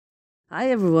Hi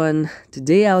everyone,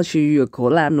 today I'll show you a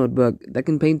Colab notebook that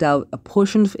can paint out a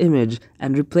portion of image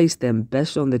and replace them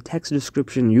based on the text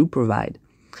description you provide.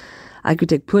 I could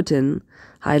take Putin,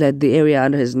 highlight the area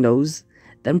under his nose,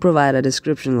 then provide a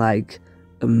description like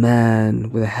a man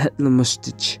with a Hitler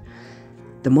mustache.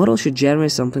 The model should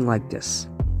generate something like this.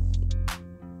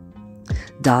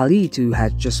 DALLE 2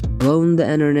 has just blown the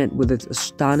internet with its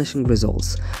astonishing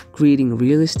results, creating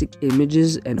realistic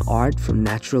images and art from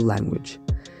natural language.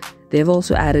 They have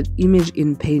also added image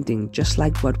Inpainting, just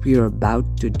like what we are about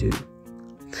to do.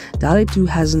 DALLE 2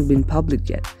 hasn't been public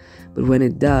yet, but when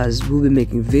it does, we'll be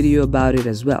making video about it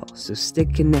as well, so stay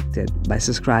connected by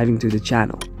subscribing to the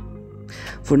channel.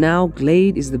 For now,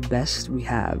 Glade is the best we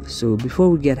have, so before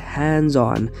we get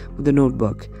hands-on with the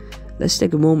notebook, let's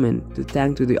take a moment to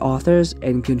thank to the authors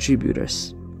and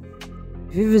contributors.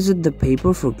 If you visit the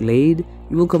paper for Glade,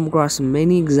 you will come across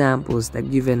many examples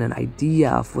that give an idea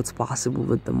of what's possible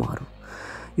with the model.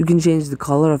 You can change the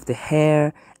color of the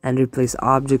hair and replace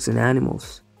objects and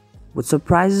animals. What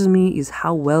surprises me is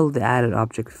how well the added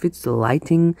object fits the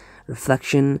lighting,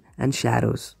 reflection, and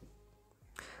shadows.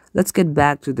 Let's get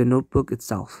back to the notebook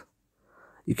itself.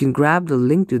 You can grab the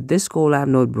link to this Colab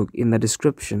notebook in the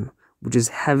description, which is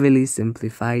heavily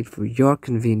simplified for your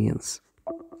convenience.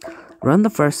 Run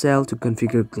the first cell to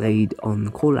configure Glade on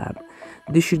Colab.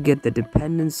 This should get the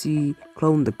dependency,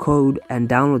 clone the code, and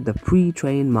download the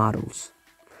pre-trained models.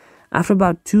 After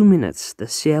about 2 minutes, the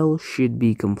cell should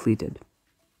be completed.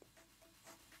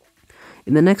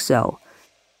 In the next cell,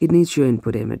 it needs your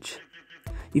input image.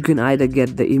 You can either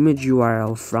get the image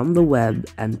URL from the web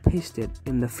and paste it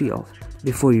in the field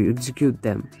before you execute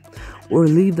them, or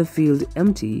leave the field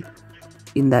empty.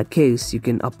 In that case, you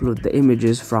can upload the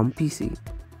images from PC.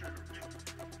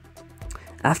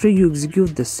 After you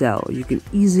execute the cell, you can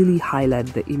easily highlight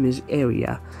the image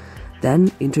area,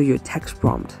 then enter your text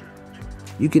prompt.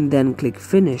 You can then click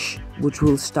Finish, which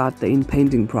will start the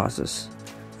inpainting process.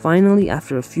 Finally,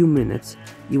 after a few minutes,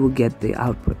 you will get the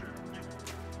output.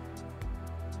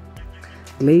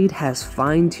 Glade has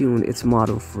fine-tuned its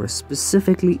model for a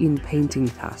specifically inpainting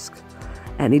task,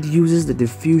 and it uses the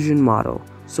Diffusion model.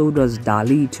 So does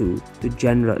DALLE 2 to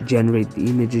generate the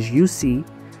images you see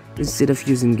instead of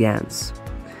using GANs.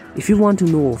 If you want to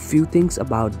know a few things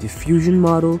about Diffusion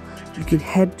model, you can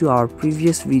head to our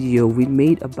previous video we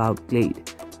made about Glade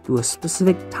to a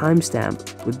specific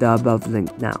timestamp with the above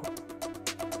link now.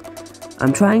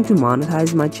 I'm trying to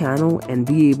monetize my channel and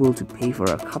be able to pay for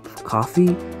a cup of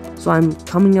coffee, so I'm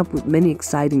coming up with many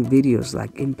exciting videos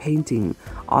like Inpainting,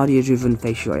 audio-driven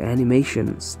facial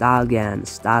animation, style GAN,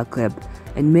 style clip,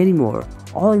 and many more,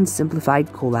 all in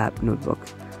simplified Colab notebook.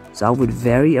 So I would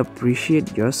very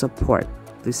appreciate your support.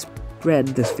 Please spread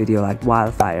this video like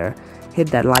wildfire, hit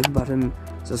that like button,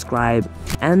 subscribe,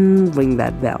 and ring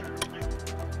that bell.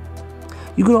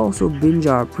 You could also binge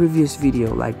our previous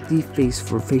video like deepfakes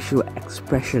for facial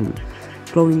expression,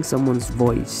 cloning someone's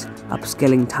voice,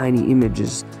 upscaling tiny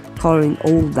images, coloring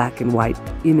old black and white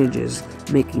images,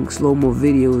 making slow-mo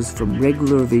videos from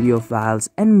regular video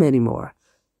files, and many more.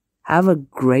 Have a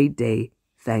great day.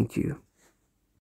 Thank you.